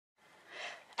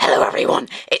Hello everyone,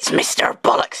 it's Mr.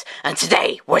 Bollocks, and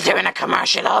today we're doing a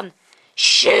commercial on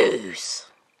shoes.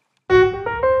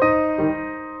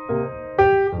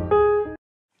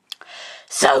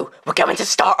 So, we're going to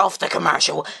start off the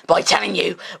commercial by telling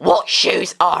you what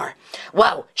shoes are.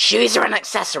 Well, shoes are an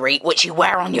accessory which you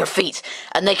wear on your feet,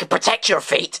 and they can protect your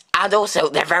feet, and also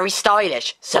they're very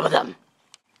stylish, some of them.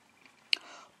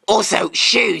 Also,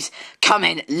 shoes come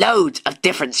in loads of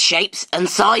different shapes and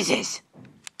sizes.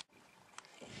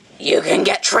 You can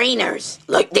get trainers,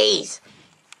 like these.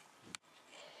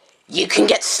 You can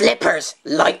get slippers,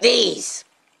 like these.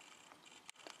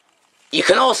 You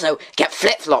can also get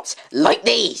flip-flops, like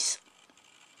these.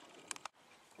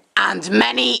 And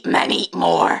many, many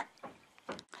more.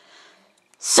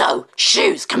 So,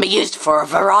 shoes can be used for a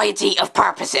variety of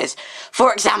purposes.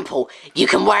 For example, you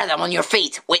can wear them on your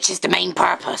feet, which is the main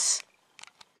purpose.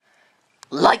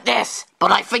 Like this,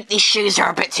 but I think these shoes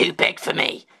are a bit too big for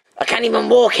me. I can't even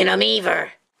walk in them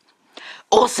either.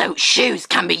 Also, shoes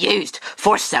can be used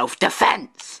for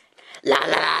self-defense. La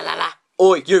la la la la.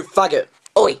 Oi, you faggot.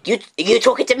 Oi, you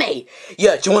talking to me?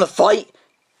 Yeah, do you want to fight?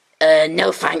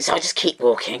 No thanks, I'll just keep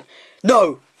walking.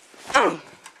 No.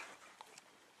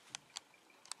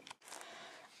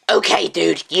 Okay,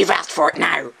 dude, you've asked for it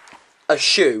now. A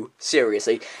shoe?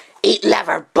 Seriously? Eat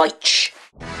leather, bitch.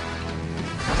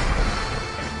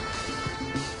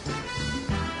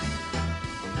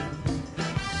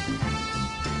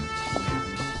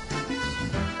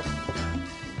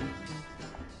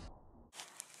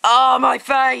 Oh, my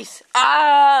face!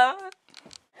 Ah!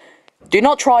 Do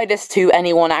not try this to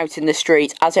anyone out in the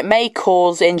street, as it may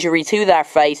cause injury to their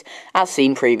face, as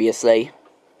seen previously.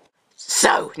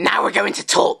 So, now we're going to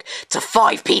talk to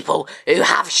 5 people who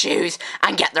have shoes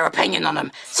and get their opinion on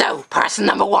them. So, person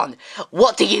number 1,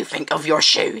 what do you think of your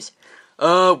shoes?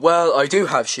 Well, I do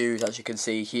have shoes, as you can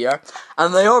see here,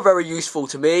 and they are very useful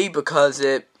to me because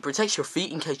it protects your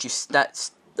feet in case you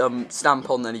stamp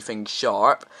on anything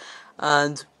sharp,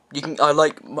 and I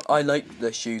like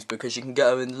the shoes because you can get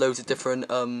them in loads of different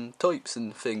types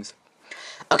and things.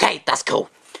 Okay, that's cool.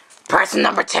 Person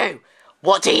number 2,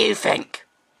 what do you think?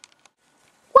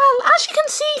 Well, as you can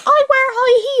see, I wear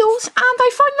high heels, and I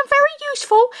find them very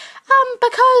useful,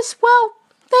 because, well,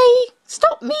 they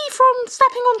stop me from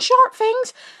stepping on sharp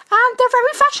things, and they're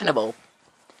very fashionable.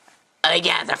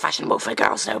 Yeah, they're fashionable for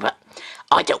girls though, but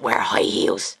I don't wear high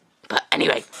heels. But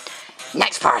anyway,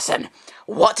 next person,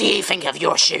 what do you think of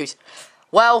your shoes?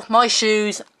 Well, my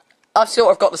shoes, I've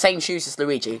sort of got the same shoes as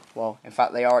Luigi. Well, in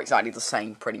fact, they are exactly the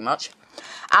same, pretty much.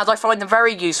 As I find them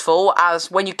very useful, as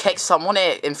when you kick someone,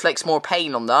 it inflicts more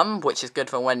pain on them, which is good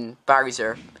for when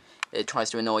Bowser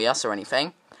tries to annoy us or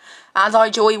anything. And I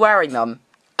enjoy wearing them.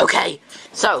 Okay,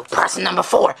 so, person number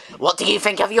 4, what do you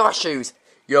think of your shoes?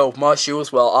 Yo, my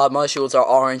shoes, well, my shoes are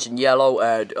orange and yellow,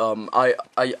 and I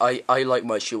like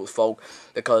my shoes, folk,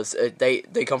 because they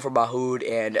come from my hood,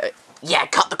 and yeah,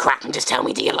 cut the crap and just tell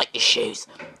me, do you like your shoes?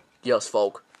 Yes,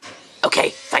 folk. Okay,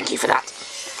 thank you for that.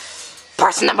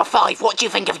 Person number 5, what do you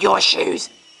think of your shoes?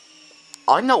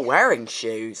 I'm not wearing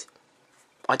shoes.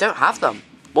 I don't have them.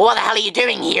 Well, what the hell are you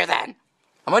doing here then?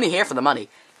 I'm only here for the money.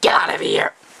 Get out of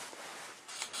here.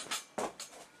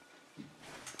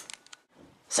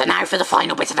 So now for the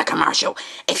final bit of the commercial.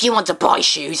 If you want to buy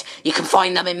shoes, you can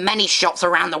find them in many shops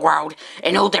around the world,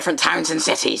 in all different towns and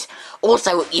cities.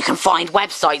 Also, you can find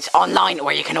websites online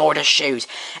where you can order shoes.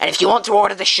 And if you want to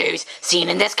order the shoes seen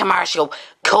in this commercial,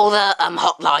 call the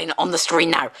hotline on the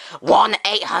screen now.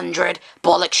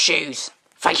 1-800-BOLLOCKS-SHOES.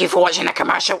 Thank you for watching the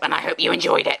commercial, and I hope you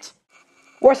enjoyed it.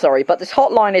 We're sorry, but this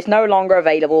hotline is no longer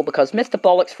available because Mr.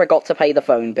 Bollocks forgot to pay the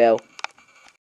phone bill.